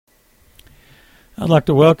I'd like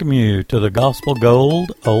to welcome you to the Gospel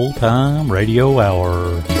Gold Old Time Radio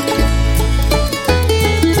Hour.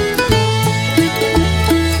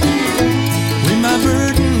 When my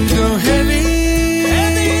burdens go heavy,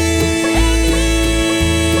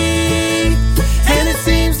 and it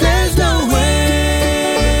seems there's no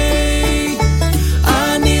way,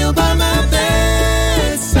 I kneel by my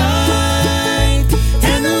bedside,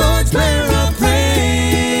 and the Lord's where I pray.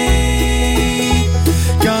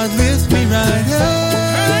 God lifts me right up.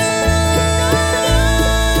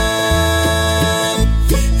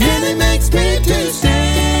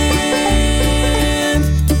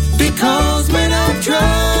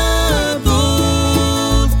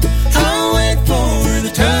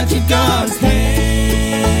 God's hand.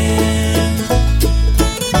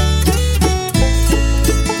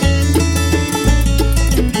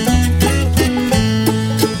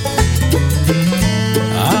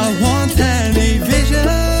 I once had a vision,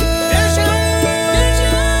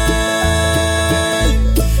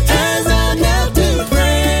 as I knelt to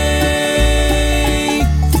pray.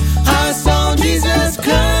 I saw Jesus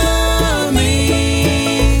coming,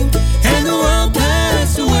 and the world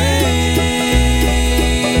passed away.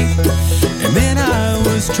 And then I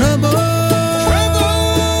was troubled,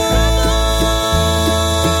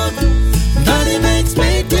 but it makes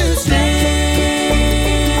me to stand,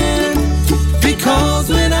 because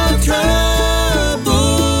when I'm troubled,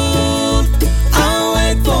 I'll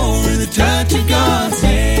wait for the touch of God's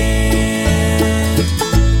hand.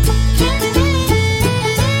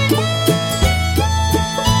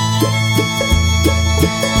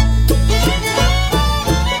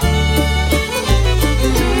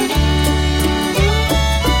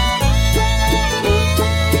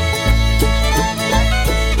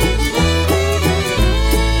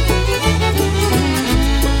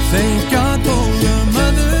 Thank God for your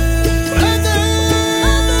mother,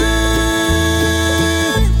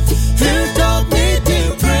 who taught me to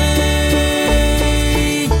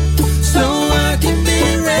pray, so I can be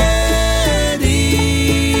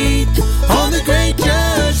ready on the great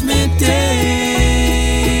judgment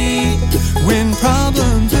day. When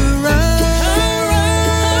problems arise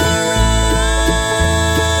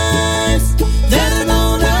that I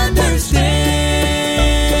don't understand,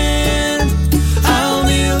 I'll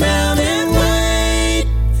kneel down and wait.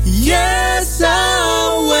 Yes,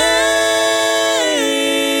 I'll wait.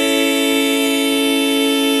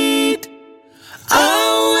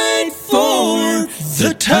 I'll wait for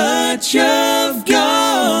the touch of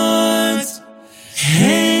God's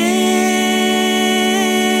hand.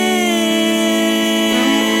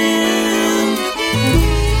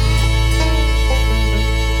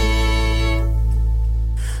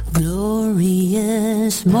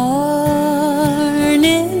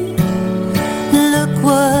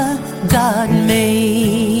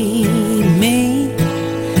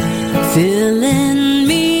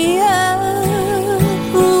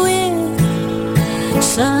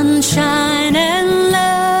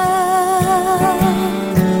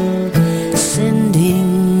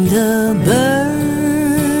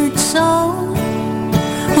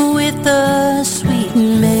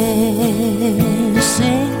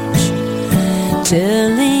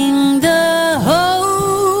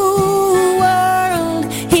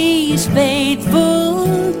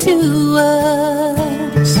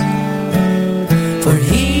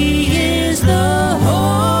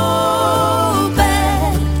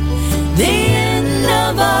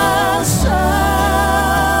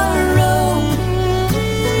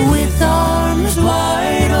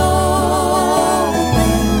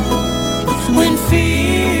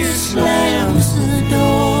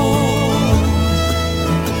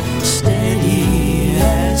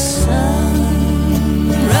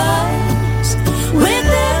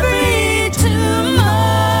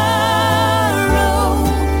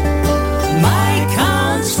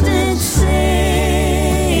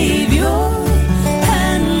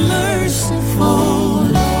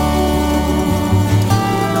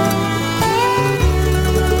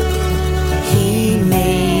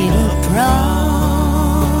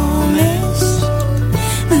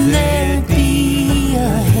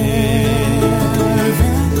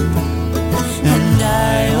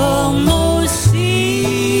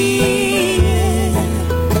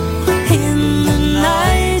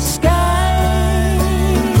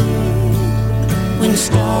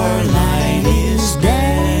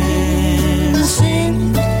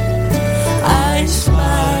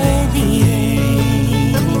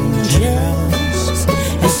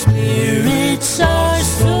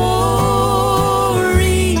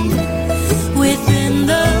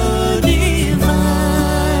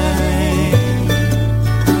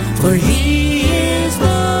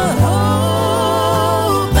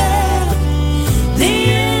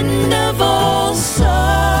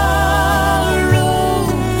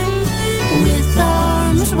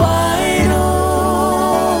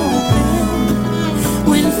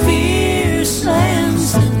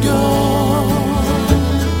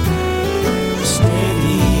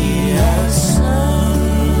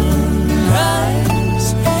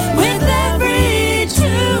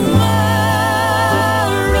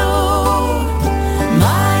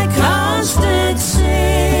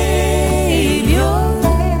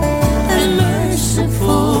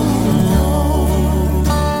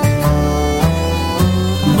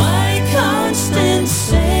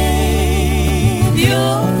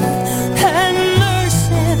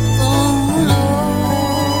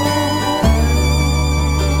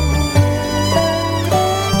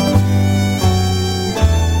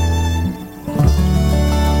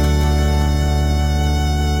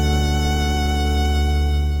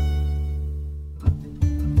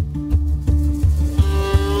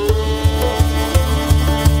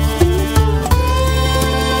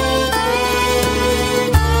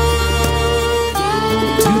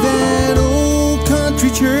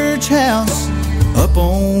 church house up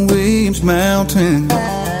on Williams Mountain.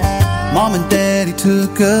 Mom and Daddy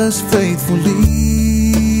took us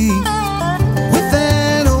faithfully. With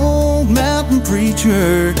that old mountain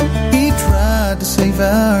preacher, he tried to save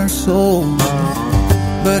our souls,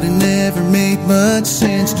 but it never made much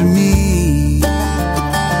sense to me.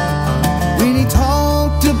 When he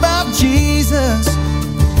talked about Jesus,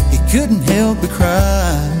 he couldn't help but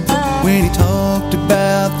cry. When he talked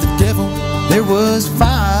about the devil, there was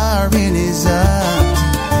fire in his eyes.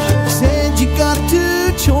 He said you got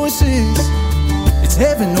two choices, it's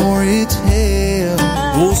heaven or it's hell.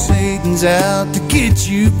 Oh, Satan's out to get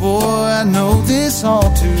you, boy, I know this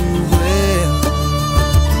all too well.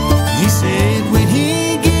 He said when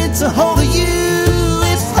he gets a hold of you,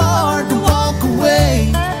 it's hard to walk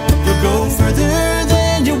away. You'll go further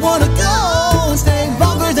than you want to go and stay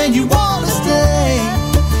longer than you want to stay.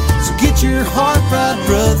 So get your heart right,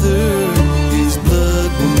 brother, his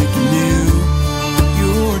blood will make you new.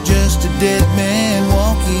 You're just a dead man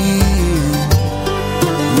walking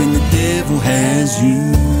when the devil has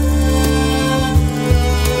you.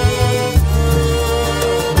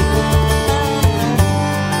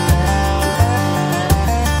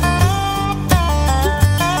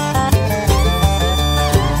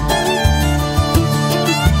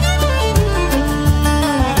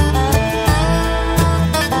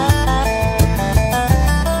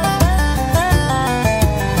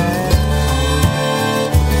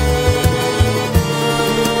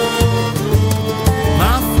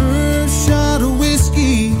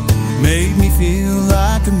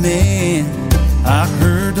 I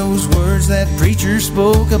heard those words that preacher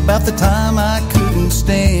spoke about the time I couldn't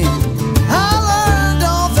stand. I learned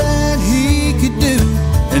all that he could do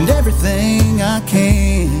and everything I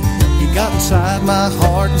can. He got inside my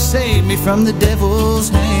heart and saved me from the devil's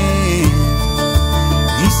hand.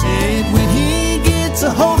 He said when he gets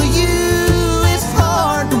a hold of you, it's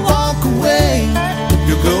hard to walk away.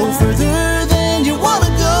 You'll go further than you want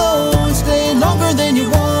to go and stay longer than you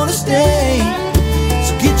want to stay.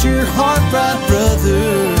 Get your heart right,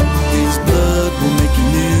 brother, his blood will make you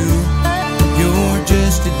new. You're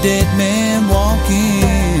just a dead man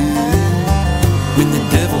walking when the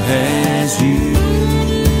devil has you.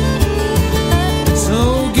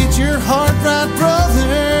 So get your heart right,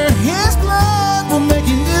 brother, his blood will make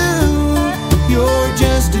you new. You're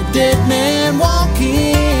just a dead man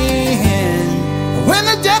walking when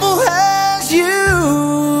the devil has you.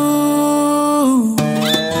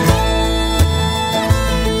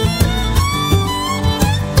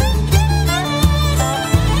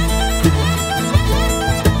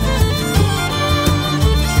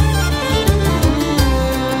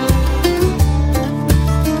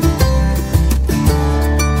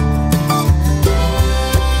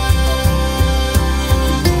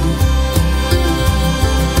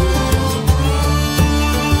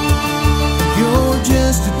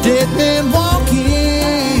 Dead man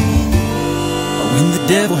walking when the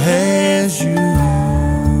devil has you.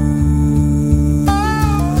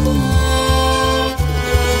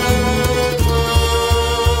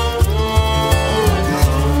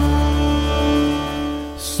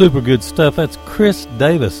 Super good stuff. That's Chris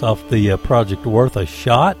Davis off the project Worth a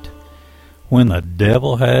Shot, When the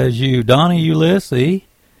Devil Has You. Donnie Ulysses,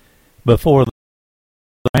 before the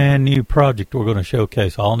brand new project we're going to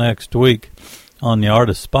showcase all next week on the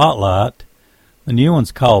Artist Spotlight. The new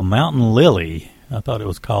one's called Mountain Lily. I thought it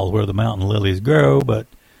was called Where the Mountain Lilies Grow, but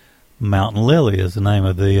Mountain Lily is the name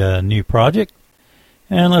of the new project.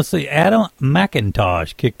 And let's see, Adam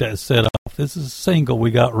McIntosh kicked that set off. This is a single we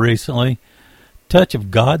got recently. Touch of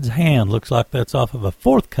God's Hand. Looks like that's off of a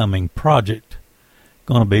forthcoming project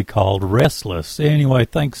going to be called Restless. Anyway,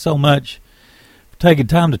 thanks so much for taking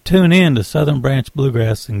time to tune in to Southern Branch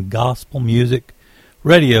Bluegrass and Gospel Music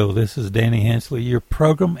Radio. This is Danny Hensley, your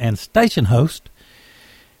program and station host.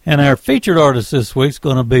 And our featured artist this week is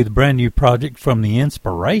going to be the brand new project from the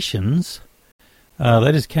Inspirations.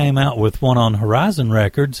 They just came out with one on Horizon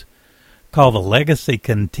Records called The Legacy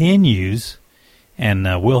Continues. And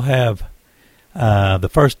we'll have the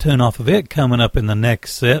first tune off of it coming up in the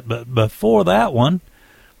next set. But before that one,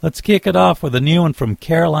 let's kick it off with a new one from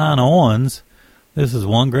Caroline Owens. This is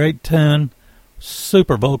one great tune.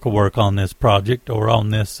 Super vocal work on this project, or on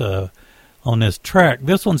this track.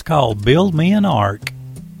 This one's called Build Me an Ark.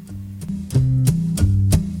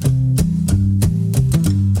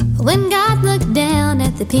 When God looked down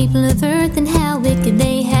at the people of earth and how wicked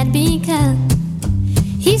they had become,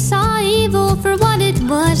 he saw evil for what it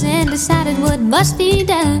was and decided what must be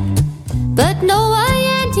done. But Noah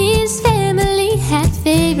and his family had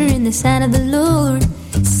favor in the sight of the Lord.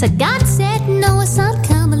 So God said, Noah, son,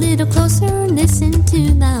 come a little little closer and listen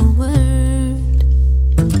to my word.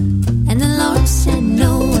 And the Lord said,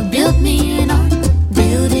 Noah, build me an ark,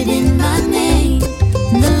 build it in my name.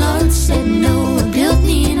 And the Lord said, Noah, build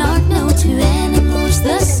me an ark, no two animals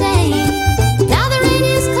the same. Now the rain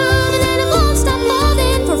is coming and it won't stop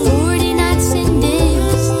falling for 40 nights and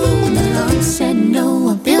days. And the Lord said,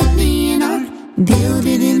 Noah, build me an ark, build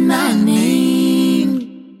it in my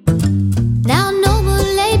name. Now Noah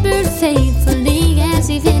labored faithfully as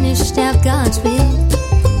he finished out God's will.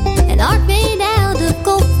 An ark made out of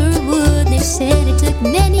gopher wood, they said it took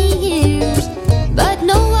many years. But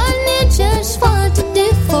Noah knew just what to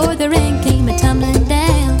do, for the rain came a-tumbling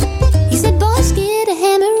down. He said, boys, get a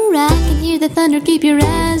hammer, I can hear the thunder, keep your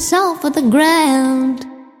eyes off of the ground.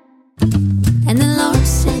 And the Lord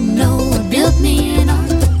said, Noah, build me an ark,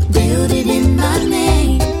 build it in my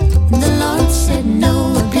name. And the Lord said,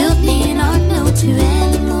 Noah, build me an ark, no two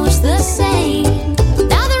animals the same.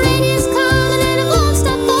 Now the rain is coming and it won't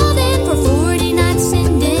stop falling for 40 nights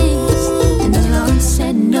and days. And the Lord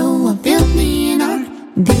said, Noah, build me an ark,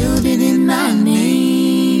 build it in my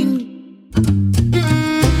name.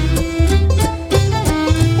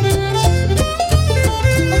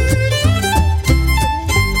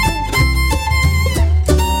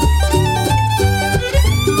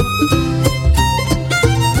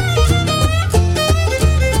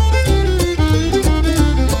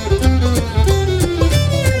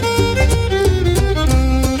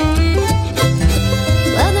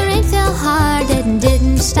 Well, the rain fell hard and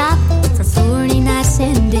didn't stop for 40 nights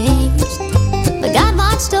and days. But God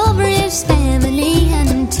watched over his family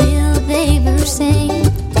until they were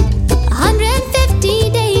saved. 150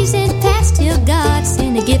 days had passed till God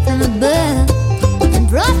sent a gift from above and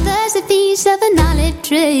brought us a piece of an olive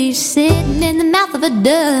tree sitting in the mouth of a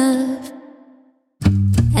dove.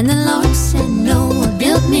 And the Lord said, Noah,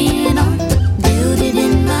 build me an ark, build it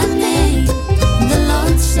in my name. And the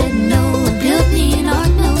Lord said, Noah, build me an ark,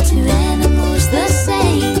 no two animals the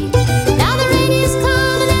same. Now the rain is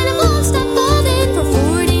coming and it won't stop falling for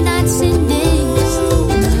 40 nights and days.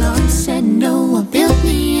 And the Lord said, Noah, build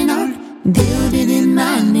me an ark, build it in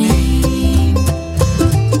my name.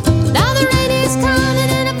 Now the rain is coming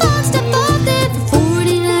and it won't stop falling for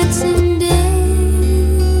 40 nights and days.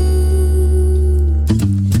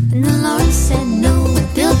 And the Lord said, Noah,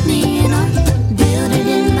 build me an ark, build it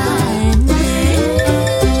in my name.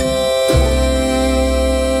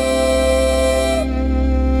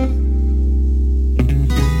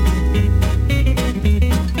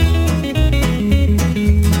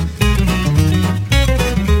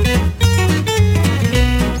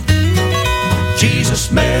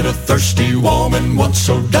 Jesus met a thirsty woman once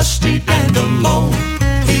so dusty and alone.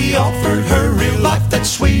 He offered her real life that's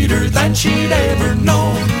sweeter than she'd ever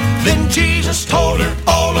known. Then Jesus told her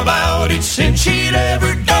all about each sin she'd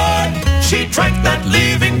ever done. She drank that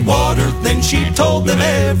living water, then she told them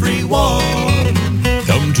everyone.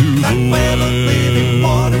 Come to That the well of living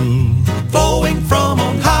water flowing from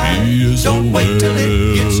on high. He is Don't the wait till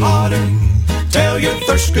it gets hotter. Tell your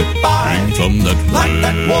thirst goodbye. And from that Like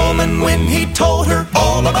that woman when he told her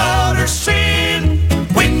all about her sin.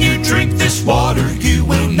 When you drink this water, you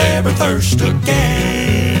will never thirst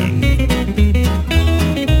again.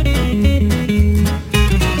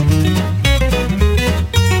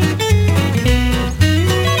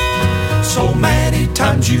 So many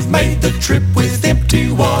times you've made the trip with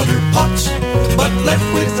empty water pots, but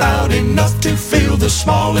left without enough to fill the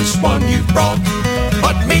smallest one you brought.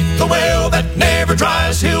 But meet the well that never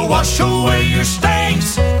dries, he'll wash away your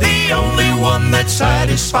stains. The only one that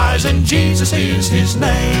satisfies, and Jesus is his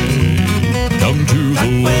name. Come to That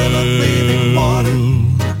the well of living water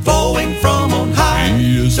flowing from on high.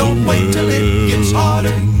 He is Don't the wait till it gets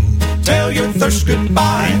hotter. Tell your thirst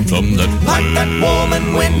goodbye. From that Like that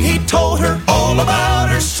woman when he told her all about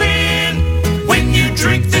her sin. When you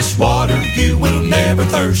drink this water, you will never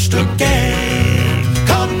thirst again.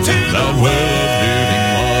 Come to the well of living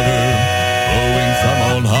water flowing from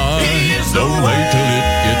on high. He is the Don't wait till it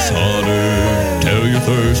gets hotter. Tell your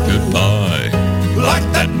thirst goodbye. Like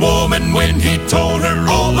that woman when he told her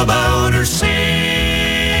all about her sin.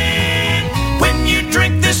 When you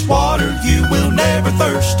drink this water, you will never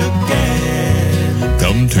thirst again.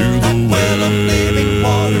 Come to the Well of living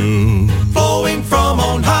water flowing from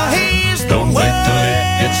on high. He's the Don't wait till well.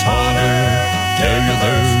 it gets hotter. Tell your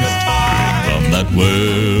thirst drink from that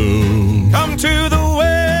well. Come to the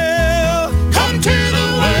well. Come to the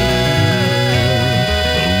well.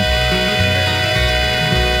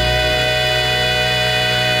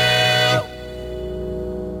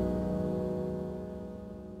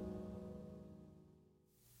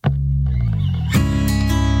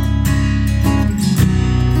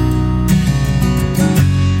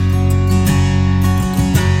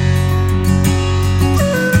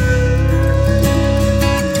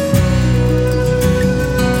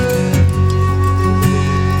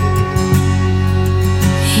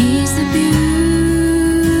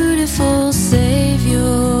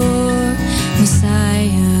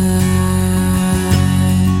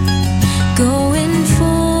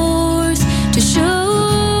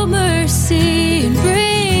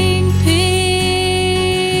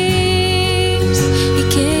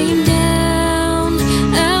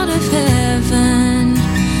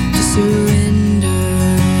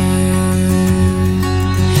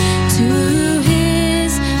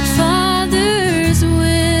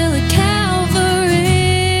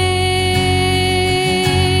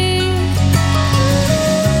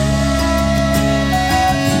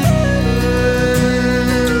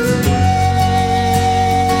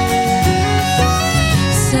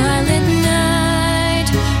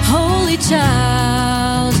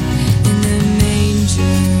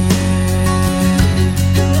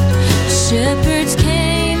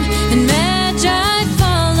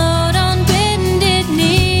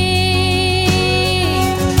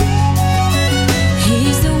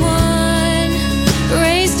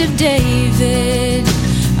 David,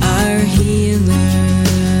 our healer.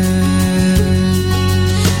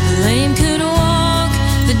 The lame could walk,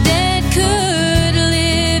 the dead could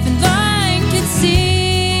live, and blind could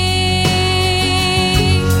see.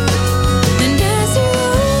 And as he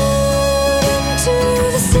rode into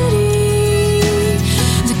the city,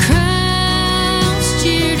 the crowds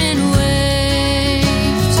cheered and waved,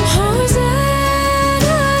 Hosanna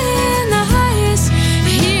in the highest,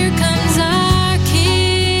 here comes our King.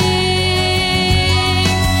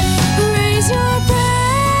 Raise your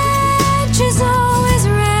branches, all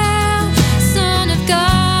Israel, Son of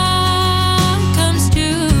God comes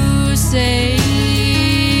to save,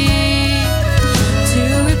 to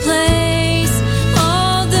replace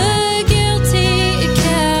all the guilty at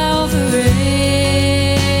Calvary.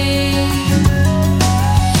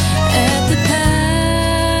 At the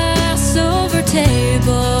Passover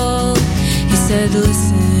table, he said,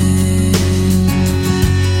 listen,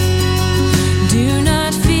 do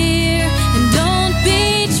not fear and don't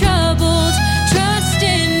be troubled, trust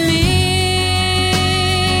in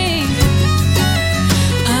me.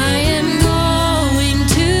 I am going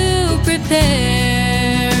to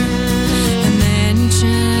prepare a mansion,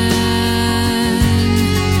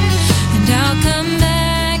 and I'll come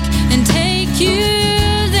back and take you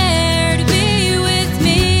there to be with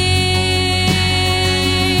me.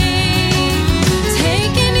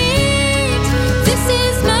 Take and eat, this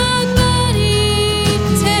is my body.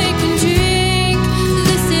 Take and drink,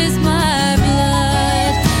 this is my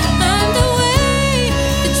blood. I'm the way,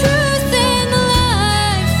 the truth, and the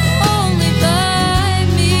life, only by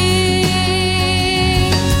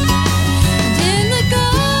me. And in the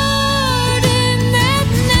garden that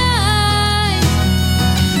night,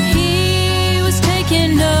 he was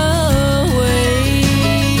taken away,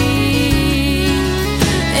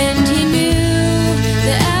 and he knew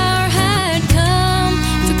the hour had come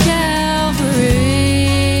for Calvary.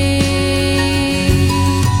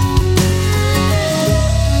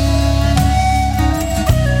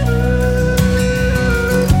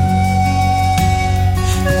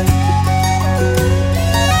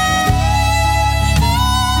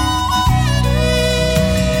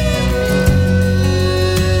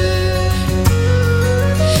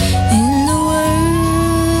 In the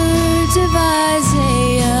words of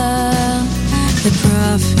Isaiah, the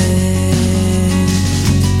prophet,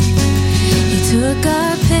 he took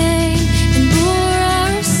our pain and bore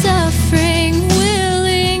our suffering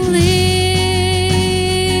willingly.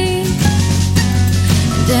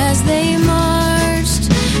 And as they marched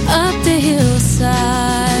up the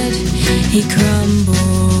hillside, he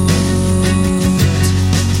crumbled,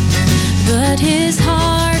 but his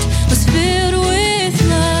heart was filled with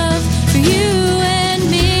love for you and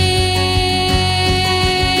me.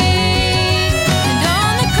 And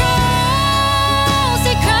on the cross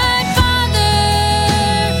he cried, Father,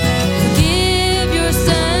 forgive your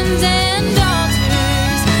sons and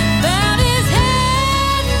daughters. Bowed his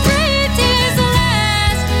head and breathed his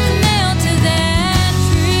last, nailed to that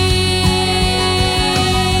tree.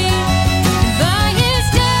 And by his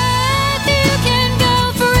death you can go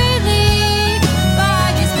freely. By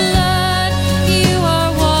his blood you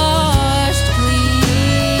are washed clean.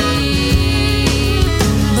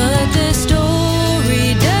 But the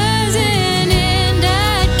story doesn't end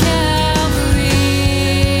at Calvary.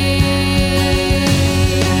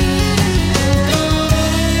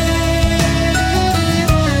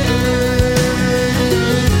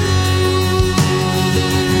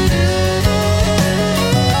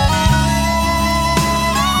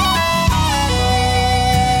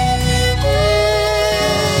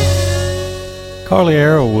 Carly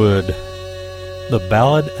Arrowwood, The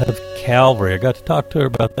Ballad of Calvary. I got to talk to her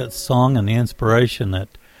about that song and the inspiration that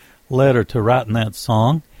led her to writing that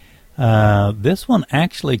song. This one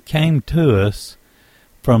actually came to us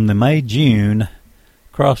from the May-June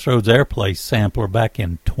Crossroads Airplay sampler back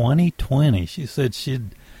in 2020. She said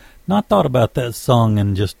she'd not thought about that song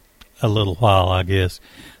in just a little while, I guess.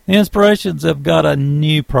 The Inspirations have got a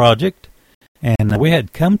new project, and we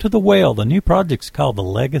had Come to the Well. The new project's called The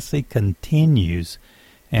Legacy Continues,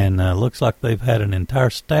 and looks like they've had an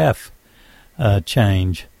entire staff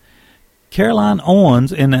change. Caroline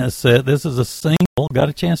Owens in that set. This is a single. Got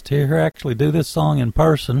a chance to hear her actually do this song in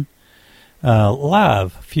person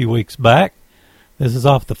live a few weeks back. This is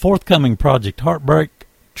off the forthcoming project Heartbreak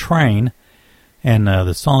Train, and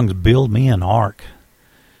the song's Build Me an Ark.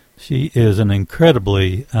 She is an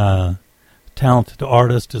incredibly talented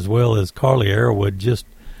artist, as well as Carly Arrowwood, just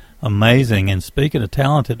amazing. And speaking of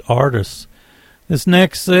talented artists, this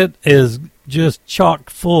next set is just chock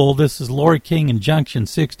full. This is Lori King and Junction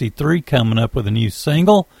 63 coming up with a new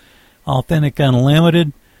single, Authentic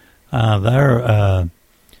Unlimited. They're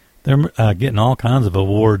getting all kinds of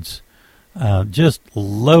awards, just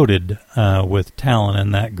loaded with talent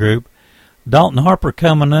in that group. Dalton Harper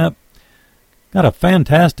coming up, got a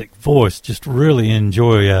fantastic voice. Just really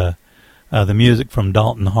enjoy the music from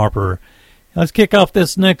Dalton Harper. Let's kick off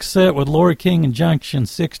this next set with Lori King and Junction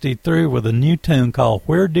 63 with a new tune called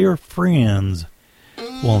Where Dear Friends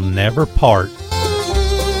Will Never Part.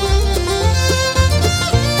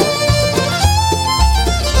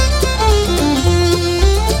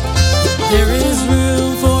 There is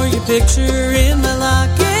room for your picture in my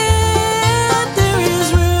locket. There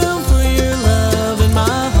is room for your love in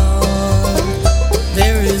my heart.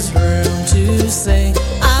 There is room to say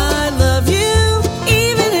I love you,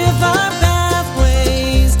 even if our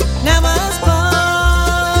pathways now must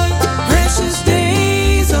part. Precious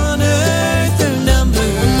days on earth are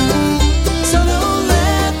numbered, so don't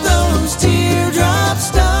let those teardrops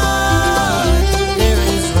start. There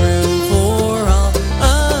is room for all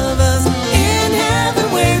of us in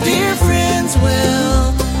heaven where dear friends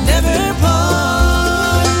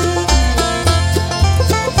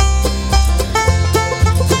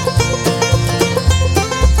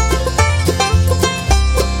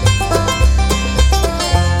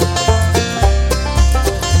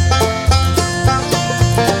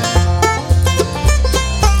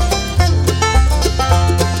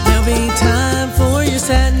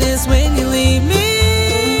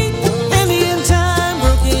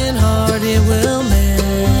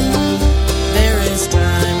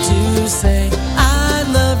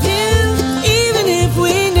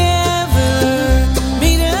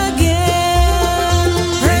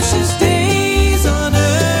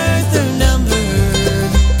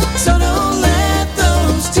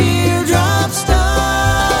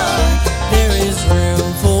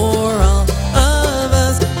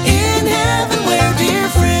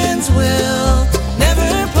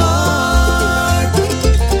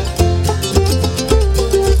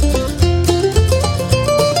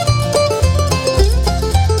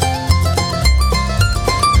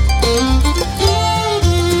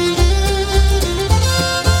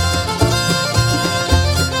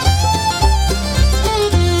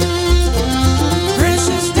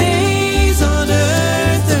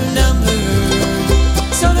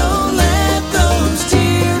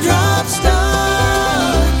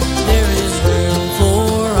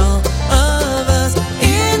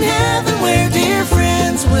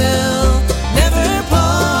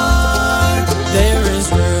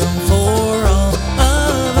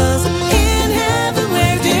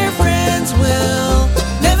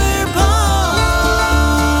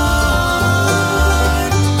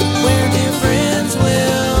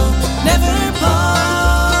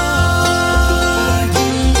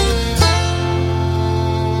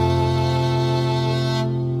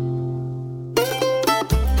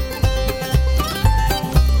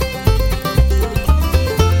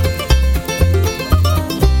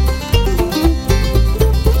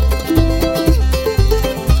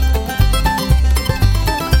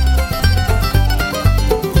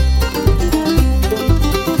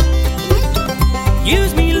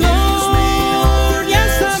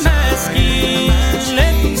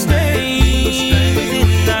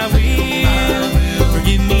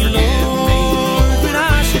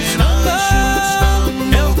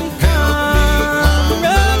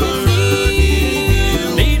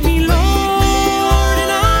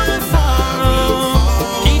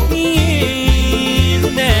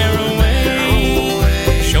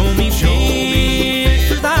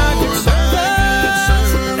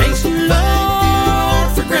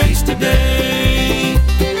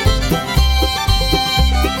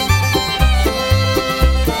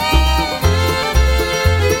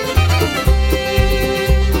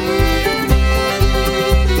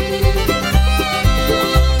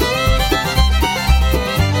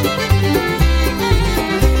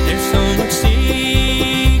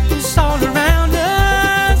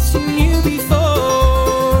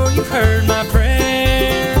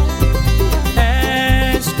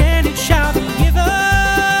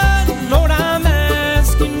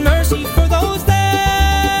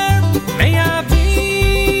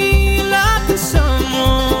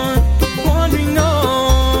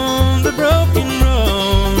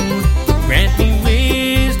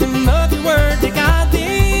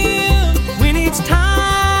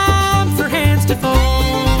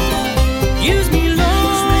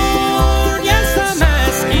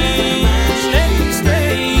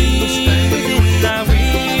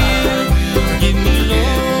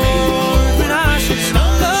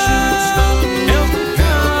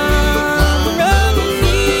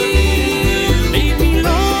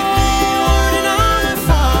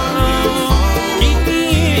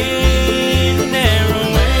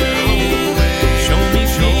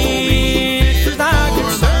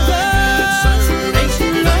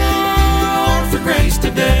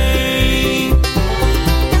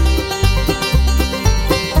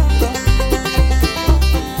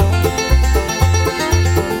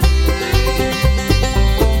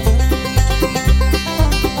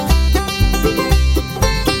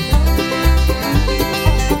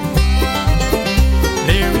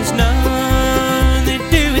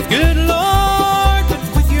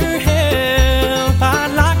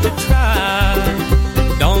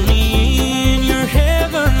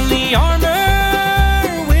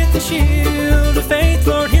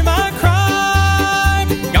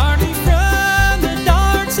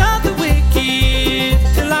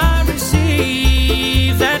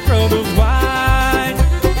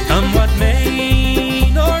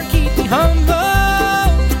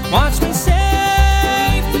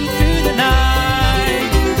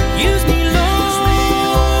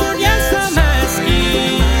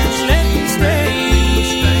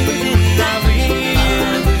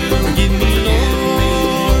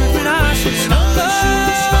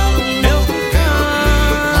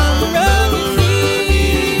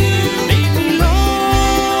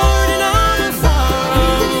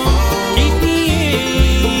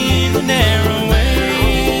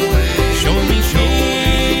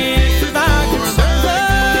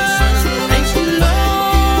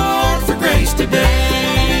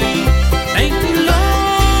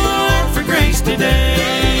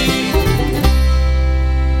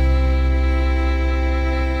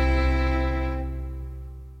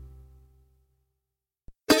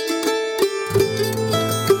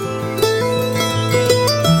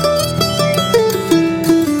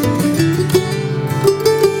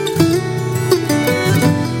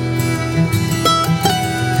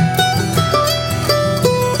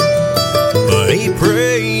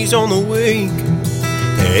preys on the weak.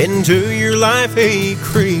 Into your life he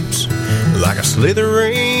creeps like a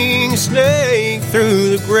slithering snake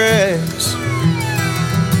through the grass.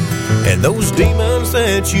 And those demons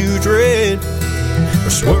that you dread are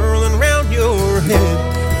swirling round your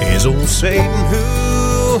head. Is old Satan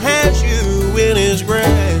who has you in his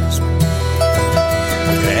grasp.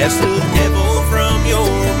 Cast the devil from your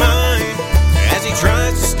mind as he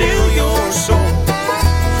tries to steal your soul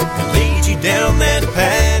and lead you down that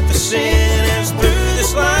path to sin as through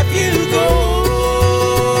this life you go.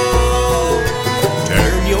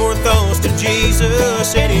 Turn your thoughts to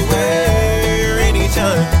Jesus anywhere,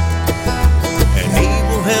 anytime, and he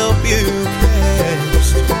will help you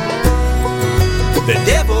cast the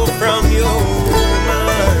devil from your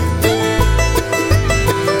mind.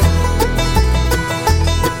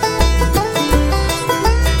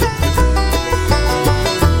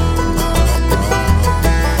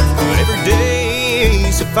 Every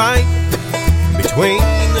day's a fight between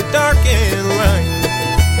the dark and light,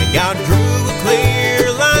 and God drew a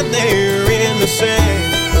clear line there in the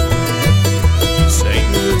sand.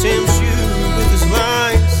 Satan tempts you with his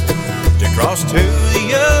lies to cross to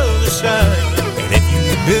the other side, and if you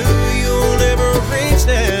do, you'll never reach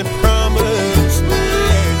that promised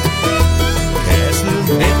land. Cast the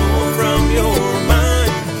devil from your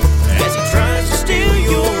mind as he tries to steal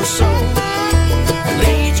your soul and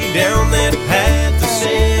lead you down that path to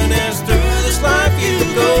sin as through this life you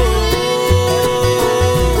go.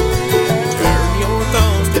 Turn your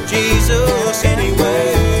thoughts to Jesus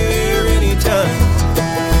anywhere, anytime,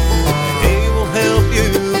 and he will help you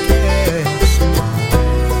cast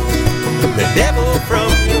the devil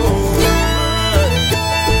from your mind.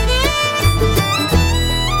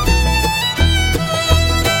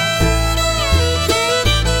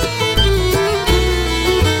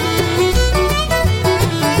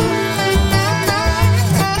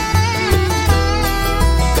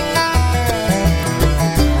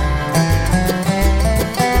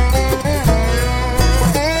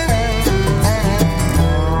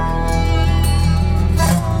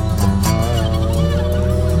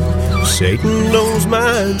 Satan knows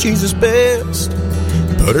my Jesus best,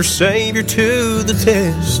 put her Savior to the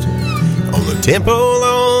test on the temple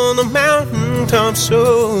on the mountain top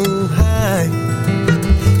so high.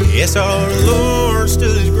 Yes, our Lord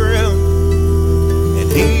stood his ground,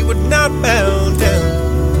 and he would not bow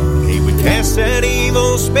down. He would cast that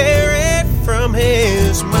evil spirit from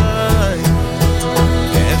his mind.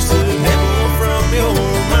 Cast the devil from your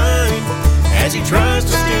mind as he tries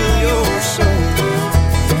to steal your soul,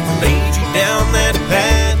 lead you down that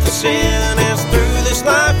path to sin as through this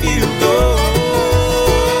life you go.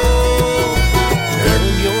 Turn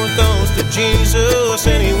your thoughts to Jesus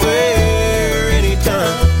anywhere,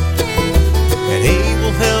 anytime, and he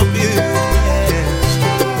will help you cast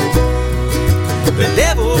the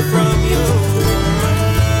devil from your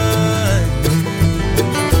mind.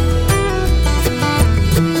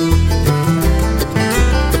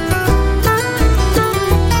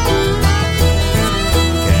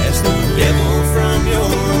 Cast the devil from your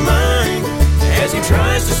mind as he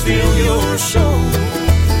tries to steal your soul,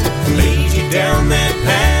 lead you down that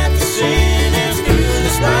path to sin as through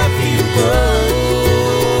this life you go.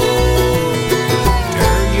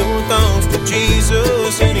 Turn your thoughts to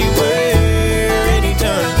Jesus anywhere,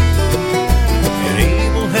 anytime, and he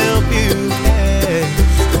will help you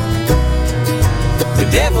cast the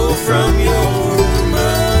devil from your mind.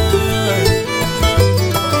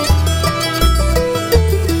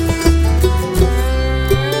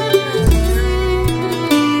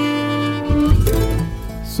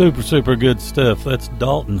 Super good stuff. That's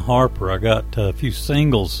Dalton Harper. I got a few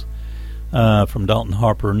singles from Dalton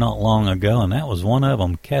Harper not long ago, and that was one of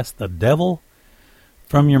them, Cast the Devil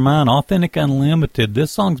from Your Mind. Authentic Unlimited.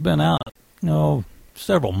 This song's been out,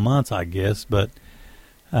 several months, I guess, but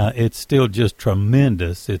it's still just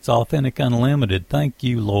tremendous. It's Authentic Unlimited. Thank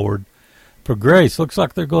you, Lord, for grace. Looks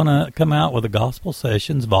like they're going to come out with a Gospel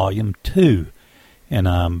Sessions Volume 2. And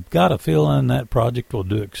I've got a feeling that project will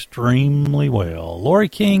do extremely well. Lori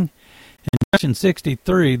King, Injection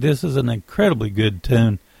 63, this is an incredibly good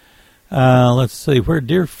tune. Let's see, Where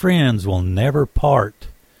Dear Friends Will Never Part,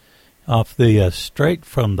 off the Straight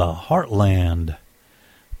from the Heartland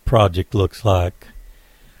project, looks like.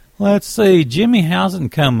 Let's see, Jimmy Housen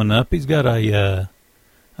coming up. He's got a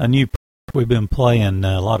new project we've been playing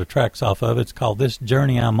a lot of tracks off of. It's called This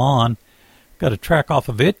Journey I'm On. Got a track off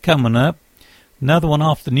of it coming up. Another one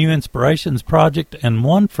off the New Inspirations project, and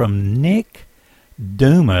one from Nick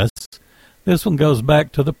Dumas. This one goes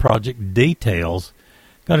back to the project Details.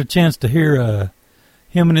 Got a chance to hear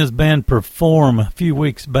him and his band perform a few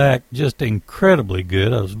weeks back. Just incredibly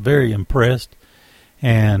good. I was very impressed.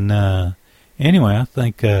 And anyway, I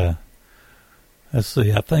think, let's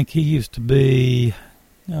see, I think he used to be,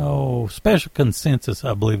 Special Consensus,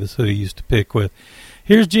 I believe is who he used to pick with.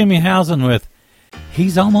 Here's Jimmy Housen with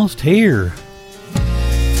He's Almost Here.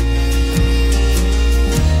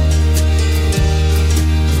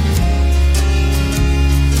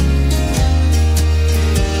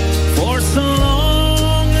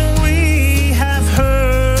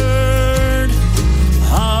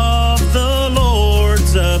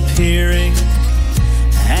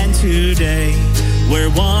 Today,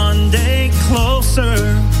 we're one day closer.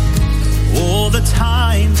 Oh, the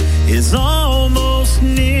time is almost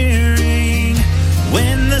nearing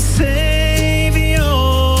when the Savior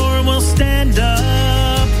will stand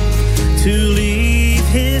up to leave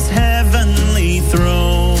his heavenly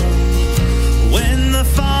throne. When the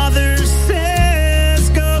Father says,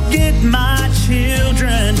 go get my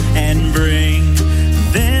children and bring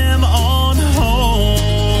them on home.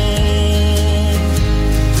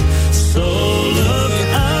 So look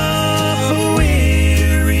up,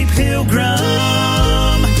 weary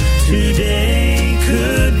pilgrim, today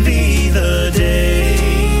could be the day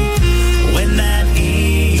when that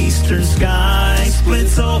eastern sky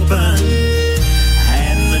splits open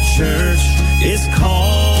and the church is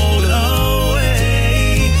called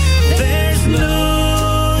away. There's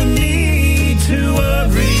no need to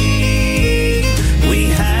worry, we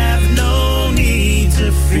have no need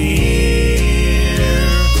to fear.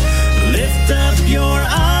 Lift up your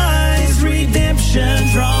eyes, redemption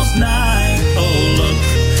draws nigh. Oh, look,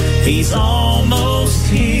 he's almost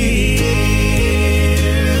here.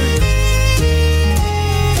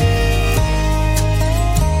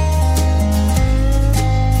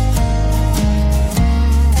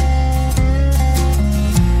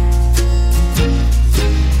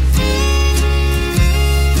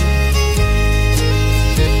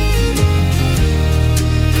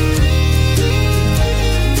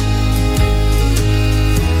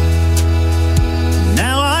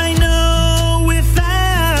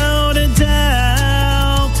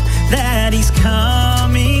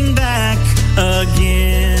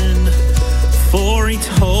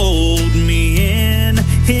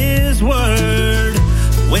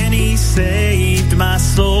 Saved my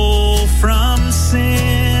soul from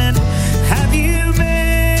sin. Have you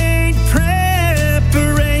made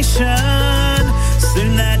preparation?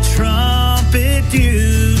 Soon that trumpet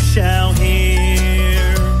you shall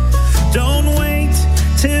hear. Don't wait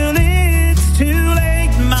till it's too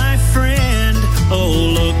late, my friend. Oh,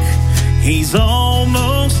 look, he's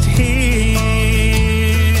almost here.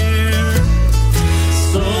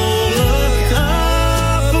 So look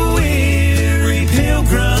up, weary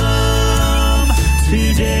pilgrim.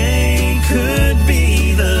 Today could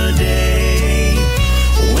be the day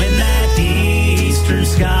when that eastern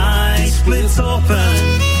sky splits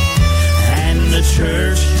open and the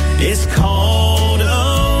church is called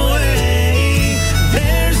away.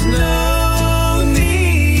 There's no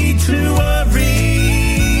need to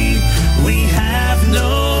worry, we have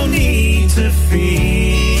no need to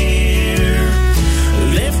fear.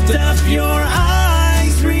 Lift up your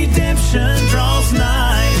eyes, redemption draws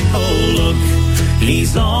nigh. Oh, look,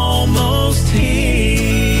 he's almost here.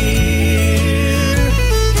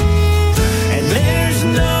 And there's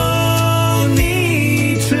no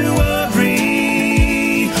need to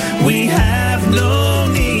worry, we have no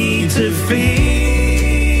need to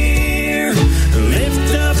fear.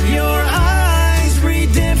 Lift up your eyes,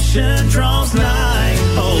 redemption draws nigh.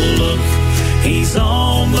 Oh, look, he's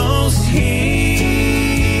almost here.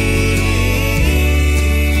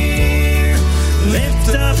 Lift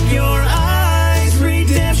up your eyes,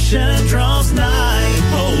 redemption draws nigh.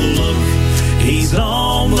 Oh, look, he's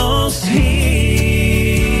almost here.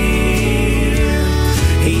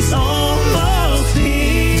 He's almost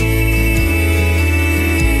here.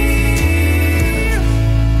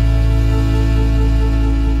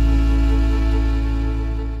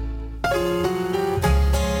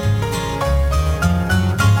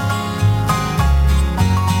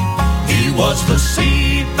 He was the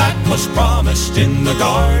seed that was promised in the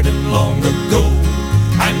garden long ago.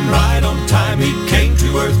 And right on time he came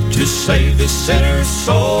to earth to save the sinner's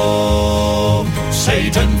soul.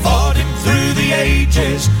 Satan fought him through the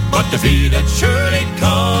ages, but defeat had surely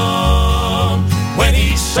come when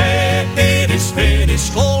he said, it is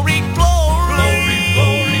finished. Glory, glory, glory,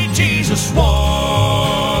 glory, Jesus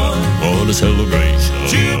won. Oh, a celebration.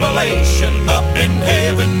 Jubilation up in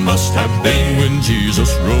heaven must have been when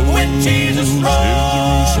Jesus rose. When Jesus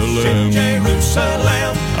rose in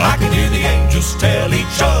Jerusalem, I can hear the angels tell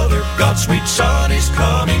each other, God's sweet Son is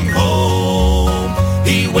coming home.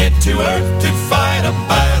 He went to earth to fight a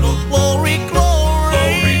battle. Glory, glory,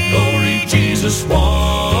 glory, glory, Jesus won.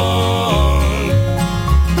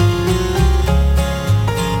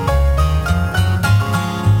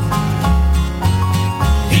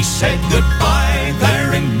 He said goodbye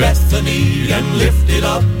there in Bethany and lifted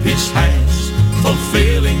up his hands,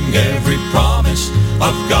 fulfilling every promise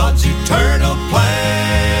of God's eternal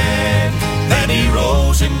plan. Then he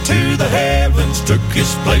rose into the heavens, took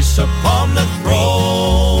his place upon the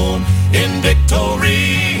throne. In victory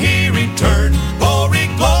he returned. Glory,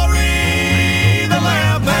 glory, the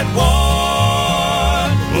Lamb had won.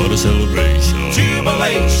 What a celebration.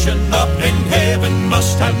 Jubilation up in heaven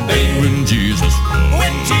must have been when Jesus rose.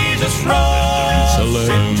 When Jesus rose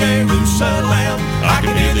in Jerusalem, I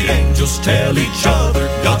can hear the angels tell each other,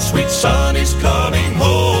 God's sweet Son is coming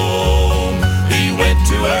home. He went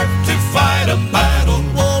to earth to fight a battle.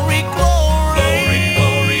 Glory, glory, glory,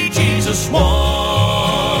 glory, Jesus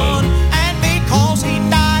won. And because he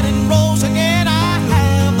died and rose again, I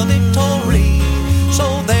have the victory. So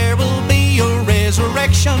there will be a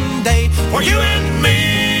resurrection day for you and me.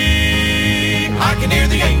 I can hear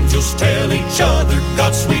the angels tell each other,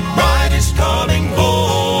 God's sweet bride is coming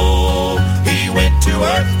home. He went to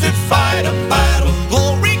earth to fight a battle.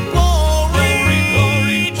 Glory, glory, glory,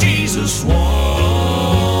 glory, Jesus won.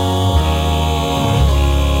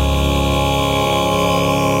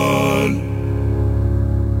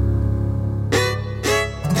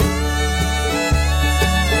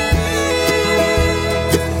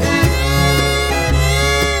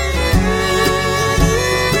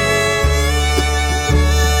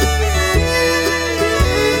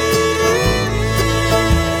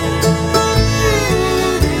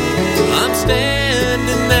 I'm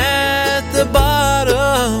standing at the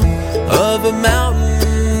bottom of a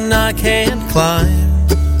mountain I can't climb.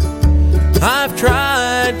 I've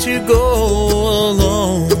tried to go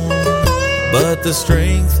alone, but the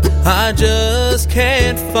strength I just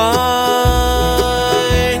can't find.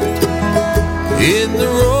 In the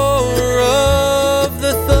roar of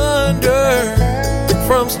the thunder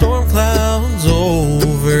from storm clouds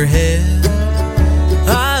overhead,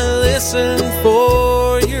 I listen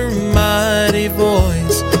for your mighty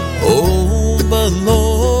voice. Oh, but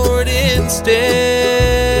Lord, instead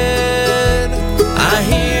I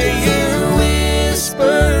hear your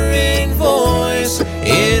whispering voice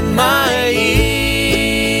in my ear,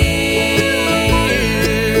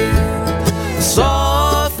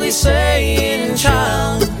 softly saying,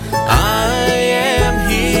 child, I am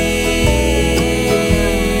here.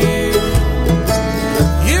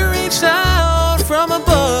 You reached out from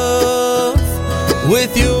above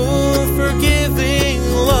with your forgiving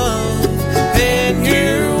love, and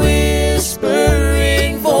your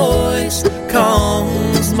whispering voice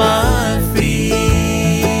calms my fear.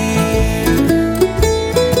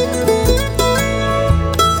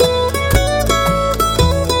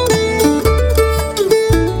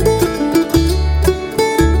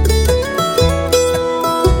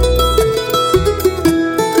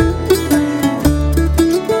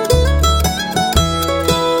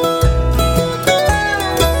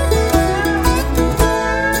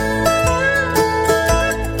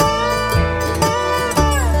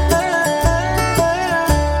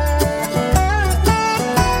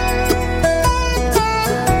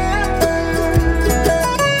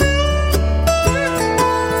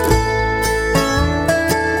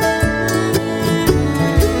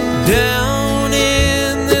 Down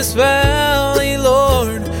in this valley,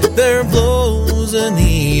 Lord, there blows an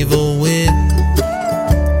evil wind.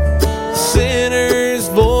 Sinners'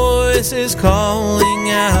 voices calling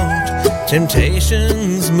out,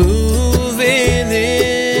 temptations moving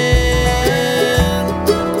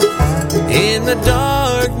in the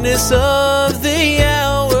darkness of the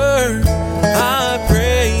hour. I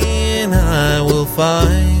pray and I will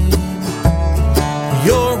find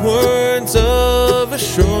your words of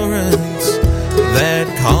assurance that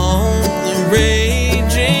calm the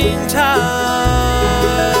raging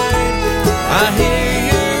tide. I hear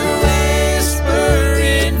your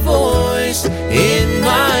whispering voice in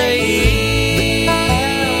my ear,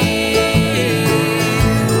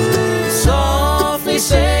 softly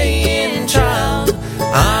saying, child,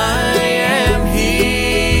 I am here.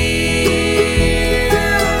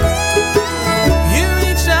 You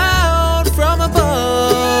reached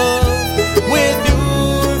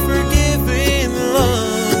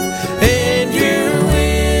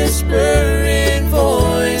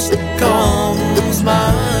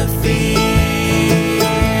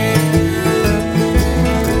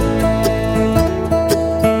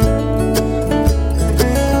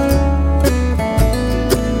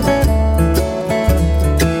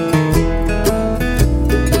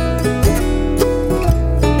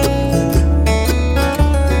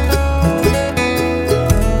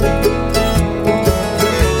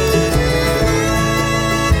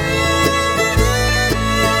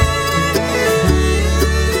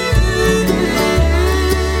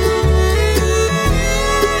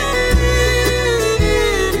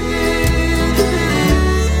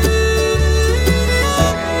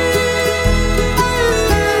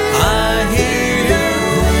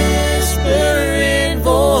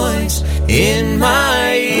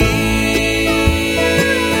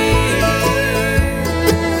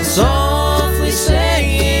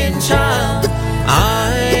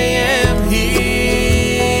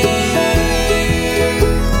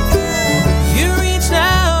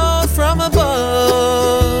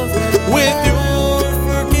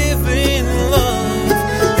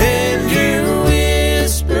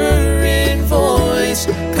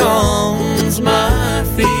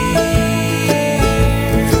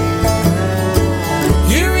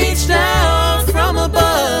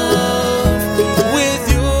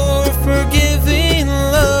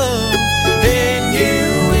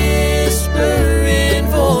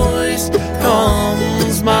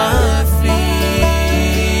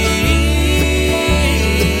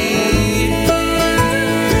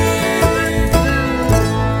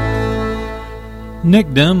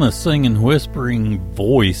Nick Dunn, a singing, whispering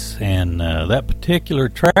voice, and that particular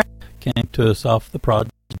track came to us off the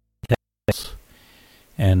project.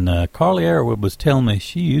 And Carly Arrowood was telling me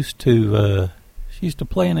she used to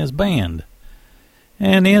play in his band.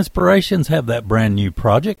 And the Inspirations have that brand new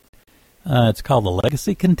project. It's called The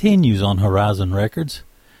Legacy Continues on Horizon Records.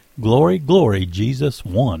 Glory, Glory, Jesus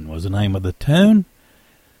Won was the name of the tune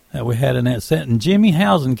that we had in that set. And Jimmy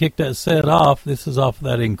Housen kicked that set off. This is off of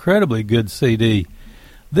that incredibly good CD,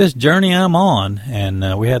 This Journey I'm On.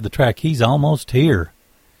 And we had the track He's Almost Here.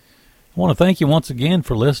 I want to thank you once again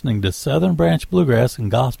for listening to Southern Branch Bluegrass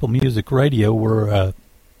and Gospel Music Radio. We're,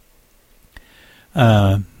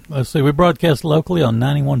 we broadcast locally on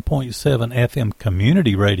 91.7 FM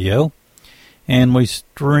Community Radio, and we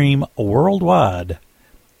stream worldwide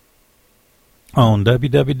on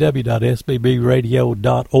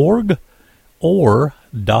www.sbbradio.org or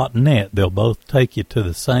 .net. They'll both take you to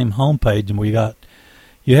the same homepage, and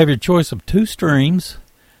you have your choice of two streams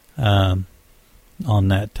on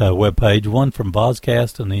that webpage, one from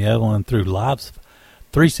Vozcast and the other one through Live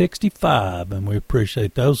 365, and we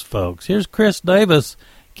appreciate those folks. Here's Chris Davis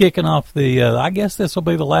kicking off the, I guess this will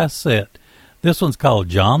be the last set. This one's called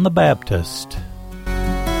John the Baptist.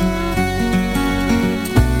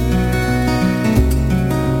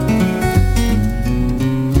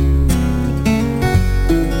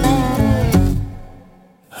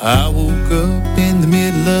 I woke up in the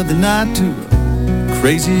middle of the night to a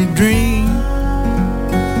crazy dream.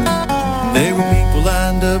 There were people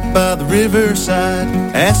lined up by the riverside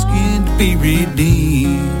asking to be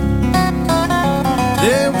redeemed.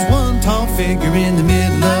 There was one tall figure in the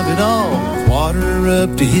middle of it all, with water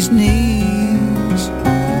up to his knees.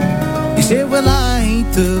 He said, well, I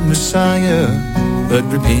ain't the Messiah, but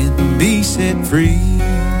repent and be set free.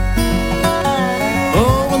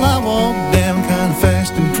 Oh, well, I walked down kind of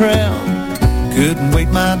fast and proud, couldn't wait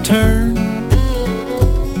my turn.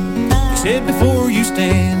 He said, before you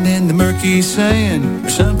stand in the murky sand,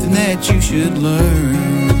 there's something that you should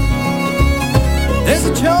learn. There's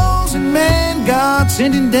a chosen man God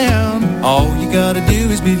sending down, all you gotta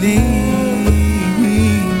do is believe.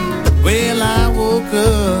 Well, I woke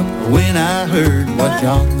up when I heard what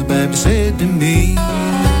John the Baptist said to me.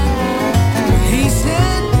 He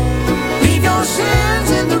said, leave your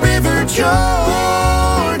sins in the river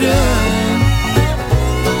Jordan,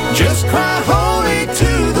 just cry holy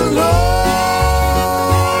to the Lord.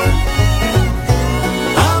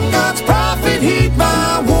 I'm God's prophet, heed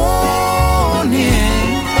my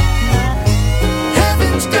warning.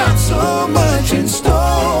 Heaven's got so much in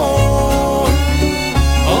store.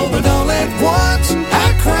 Oh, but all at once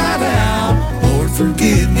I cried out, Lord,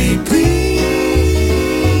 forgive me,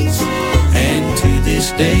 please. And to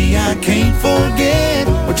this day I can't forget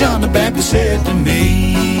what John the Baptist said to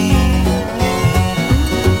me.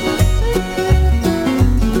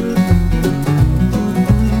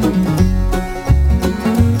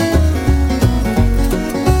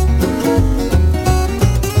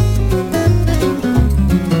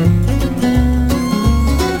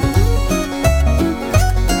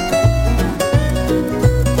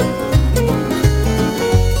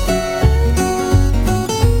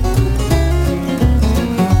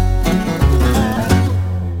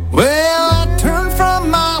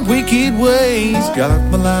 Got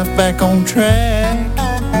my life back on track.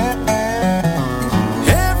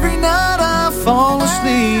 Every night I fall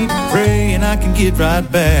asleep praying I can get right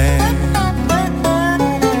back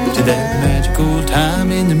to that magical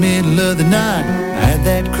time in the middle of the night. I had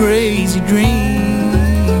that crazy dream.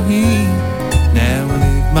 Now I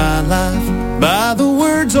live my life by the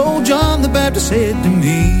words old John the Baptist said to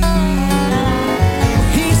me.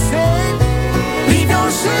 He said, leave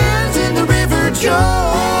your sins in the river Jordan,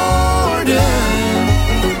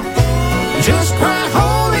 just cry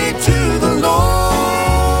holy to the Lord.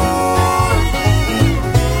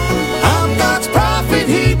 I'm God's prophet,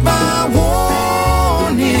 heed my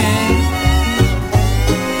warning.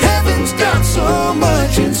 Heaven's got so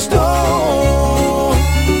much in store.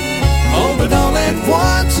 Oh, but all at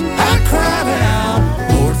once I cried out,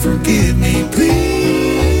 Lord, forgive me,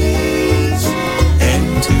 please.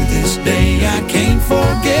 And to this day I can't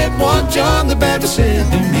forget what John the Baptist said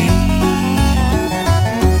to me.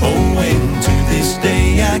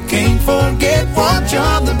 I can't forget what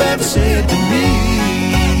John the Baptist said to me.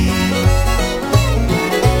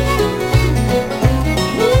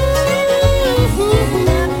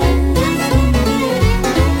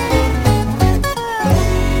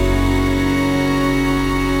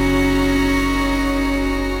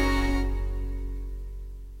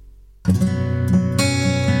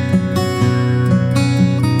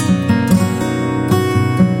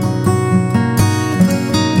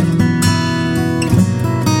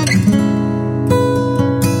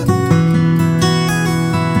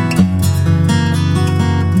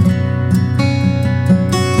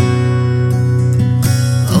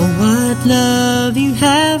 what love you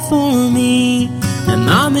have for me. And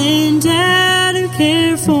mom and dad who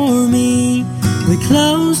care for me, with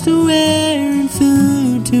clothes to wear and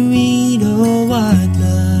food to eat. Oh, what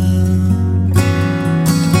love.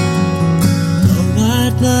 Oh,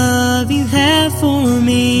 what love you have for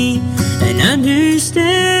me. An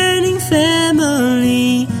understanding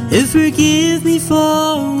family who forgive me for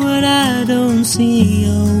what I don't see.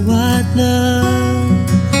 Oh, what love.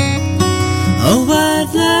 Oh,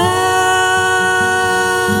 what love.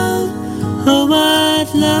 Oh,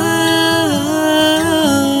 what love.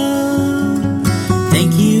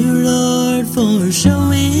 Thank you, Lord, for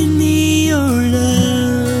showing me your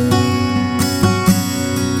love.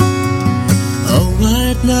 Oh,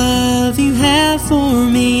 what love you have for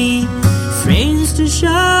me. Friends to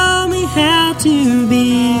show me how to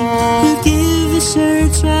be, who give the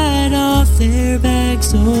shirts right off their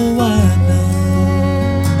backs. Oh, what love.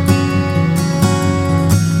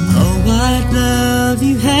 Oh, what love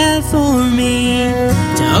you have for me,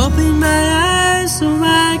 to open my eyes so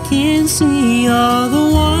I can see all the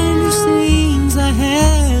wondrous things I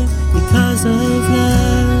have because of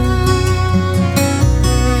love.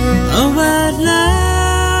 Oh, what love.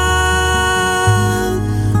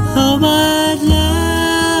 Oh, what love.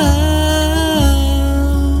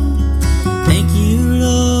 Thank you,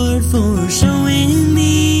 Lord, for showing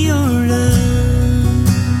me your love.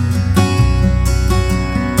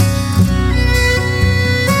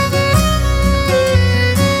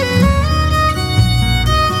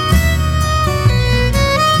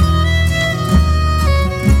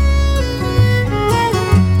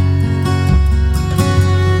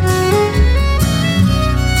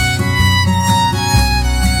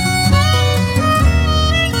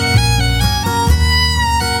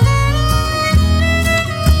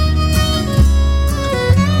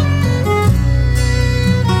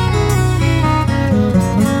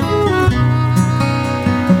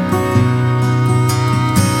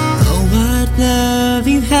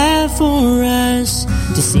 For us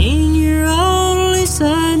to sing your only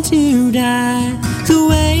son to die, the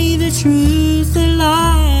way, the truth, the life.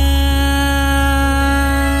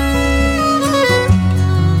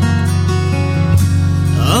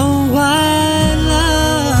 Oh, what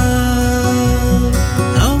love.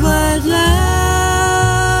 Oh, what love.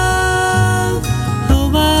 Oh,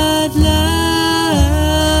 what love.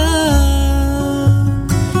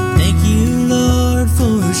 Thank you, Lord,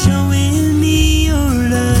 for showing me your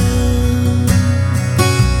love.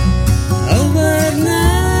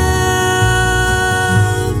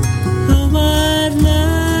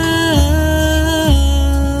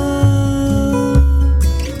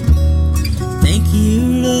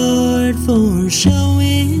 For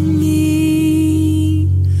showing me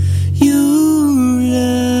your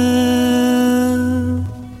love.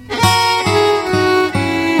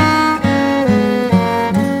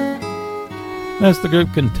 That's the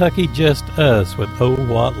group Kentucky Just Us with Oh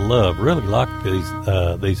What Love. Really like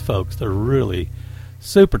these folks. They're really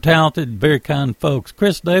super talented, very kind folks.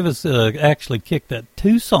 Chris Davis actually kicked that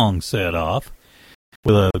 2-song set off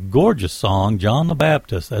with a gorgeous song, John the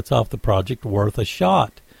Baptist. That's off the project Worth a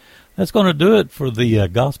Shot. That's going to do it for the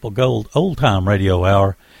Gospel Gold Old Time Radio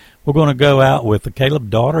Hour. We're going to go out with the Caleb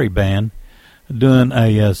Daugherty Band doing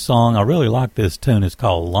a song. I really like this tune. It's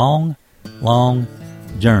called Long, Long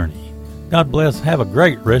Journey. God bless. Have a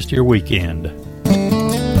great rest of your weekend.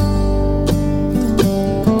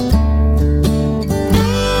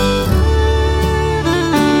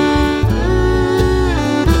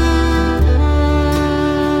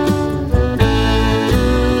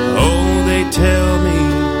 Oh, they tell me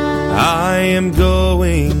I am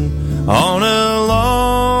going on a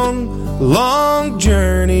long, long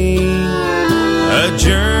journey, a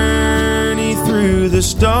journey through the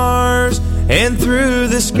stars and through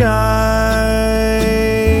the skies.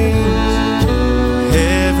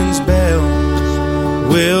 Heaven's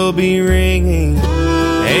bells will be ringing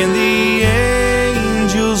and the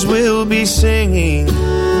angels will be singing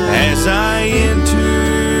as I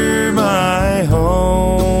enter my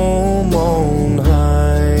home on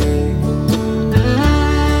high.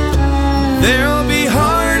 There'll be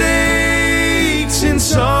heartaches and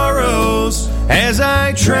sorrows as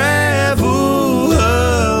I travel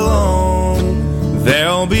along.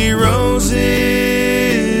 There'll be roses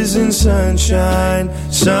and sunshine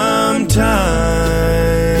sometime.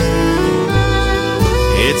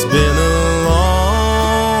 It's been a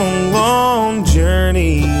long, long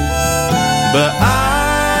journey, but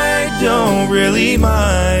I don't really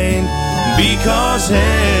mind, because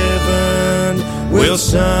heaven will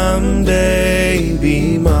someday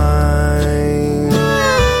be mine.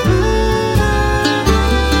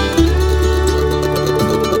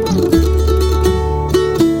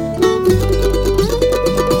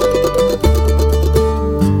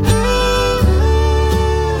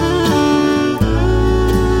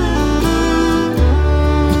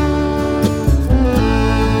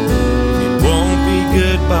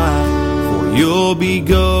 you'll be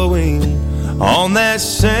going on that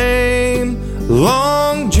same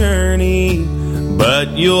long journey, but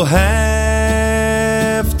you'll have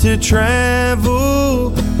to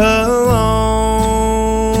travel alone.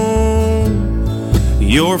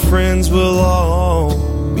 Your friends will all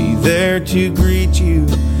be there to greet you.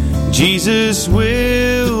 Jesus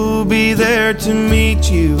will be there to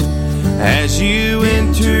meet you as you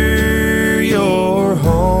enter your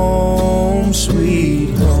home,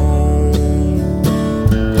 sweet home.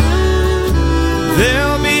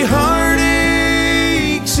 There'll be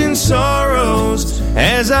heartaches and sorrows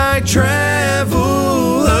as I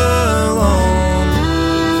travel along.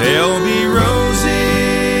 There'll be roses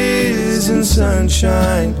and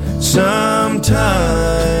sunshine sometime.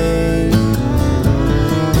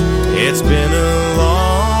 It's been a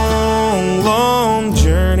long, long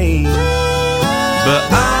journey, but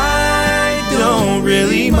I don't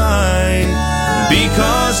really mind,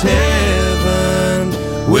 because heaven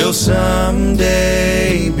will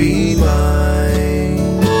someday be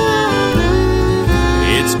mine.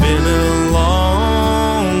 It's been a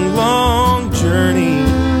long, long journey,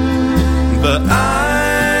 but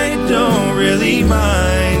I don't really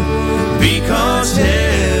mind, because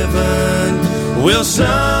heaven will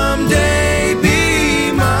someday